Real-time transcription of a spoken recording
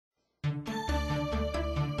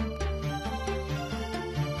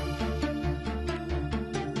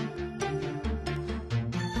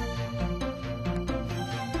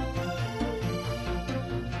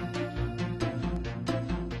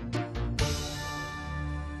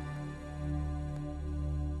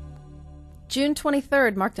June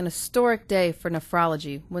 23rd marked an historic day for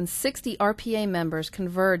nephrology when 60 RPA members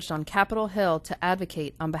converged on Capitol Hill to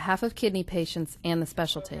advocate on behalf of kidney patients and the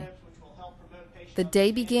specialty. The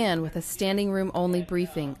day began with a standing room only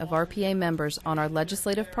briefing of RPA members on our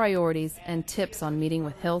legislative priorities and tips on meeting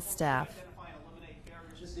with Hill staff.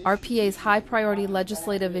 RPA's high priority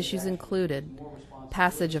legislative issues included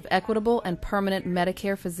passage of equitable and permanent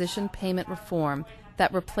Medicare physician payment reform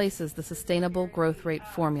that replaces the sustainable growth rate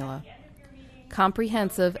formula,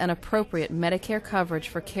 comprehensive and appropriate Medicare coverage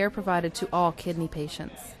for care provided to all kidney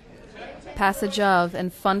patients, passage of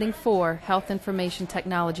and funding for health information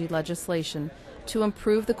technology legislation to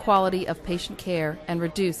improve the quality of patient care and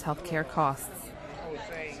reduce health care costs.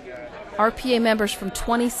 RPA members from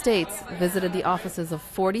 20 states visited the offices of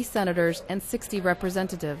 40 senators and 60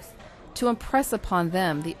 representatives to impress upon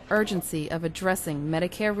them the urgency of addressing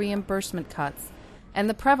Medicare reimbursement cuts and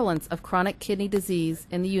the prevalence of chronic kidney disease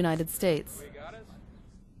in the United States.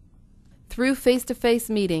 Through face-to-face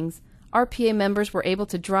meetings, RPA members were able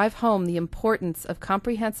to drive home the importance of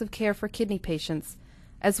comprehensive care for kidney patients,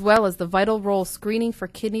 as well as the vital role screening for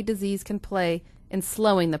kidney disease can play in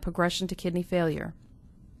slowing the progression to kidney failure.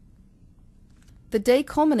 The day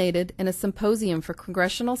culminated in a symposium for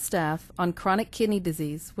congressional staff on chronic kidney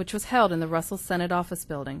disease, which was held in the Russell Senate Office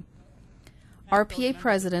Building. RPA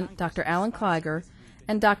President Dr. Alan Kleiger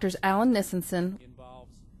and Drs. Alan Nissenson,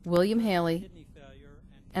 William Haley,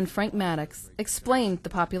 and Frank Maddox explained the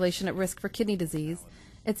population at risk for kidney disease,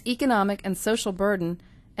 its economic and social burden,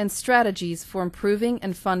 and strategies for improving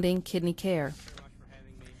and funding kidney care.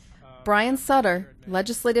 Brian Sutter,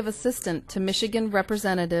 legislative assistant to Michigan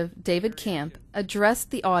Representative David Camp,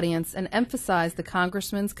 addressed the audience and emphasized the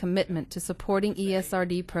congressman's commitment to supporting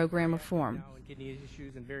ESRD program reform.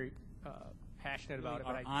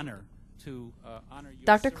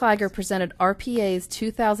 Dr. Kleiger presented RPA's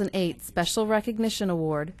 2008 Special Recognition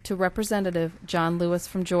Award to Representative John Lewis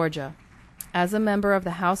from Georgia. As a member of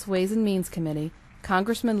the House Ways and Means Committee,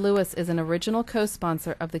 Congressman Lewis is an original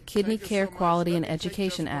co-sponsor of the Kidney Care Quality and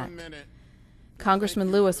Education Act.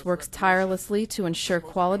 Congressman Lewis works tirelessly to ensure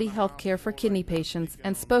quality health care for kidney patients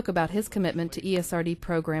and spoke about his commitment to ESRD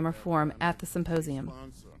program reform at the symposium.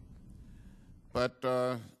 But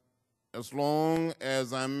as long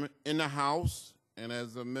as I'm in the House and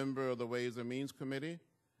as a member of the Ways and Means Committee,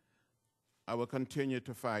 I will continue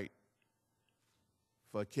to fight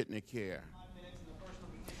for kidney care.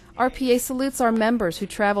 RPA salutes our members who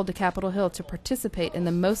traveled to Capitol Hill to participate in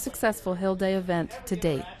the most successful Hill Day event to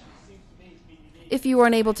date. If you are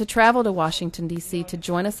unable to travel to Washington, D.C. to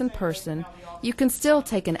join us in person, you can still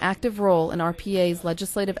take an active role in RPA's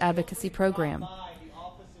legislative advocacy program.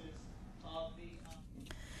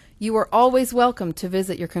 You are always welcome to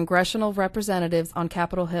visit your congressional representatives on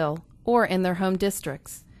Capitol Hill or in their home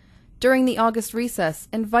districts. During the August recess,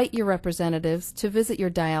 invite your representatives to visit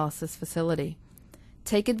your dialysis facility.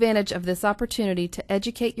 Take advantage of this opportunity to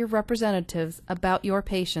educate your representatives about your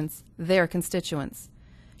patients, their constituents.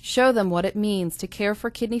 Show them what it means to care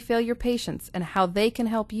for kidney failure patients and how they can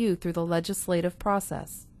help you through the legislative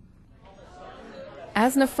process.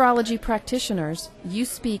 As nephrology practitioners, you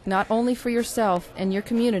speak not only for yourself and your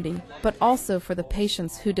community, but also for the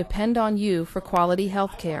patients who depend on you for quality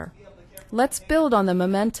health care. Let's build on the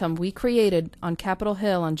momentum we created on Capitol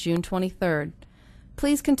Hill on June 23rd.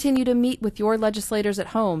 Please continue to meet with your legislators at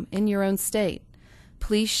home in your own state.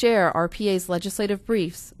 Please share RPA's legislative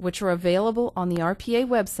briefs, which are available on the RPA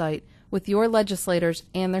website, with your legislators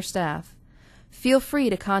and their staff. Feel free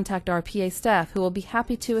to contact RPA staff who will be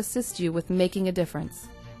happy to assist you with making a difference.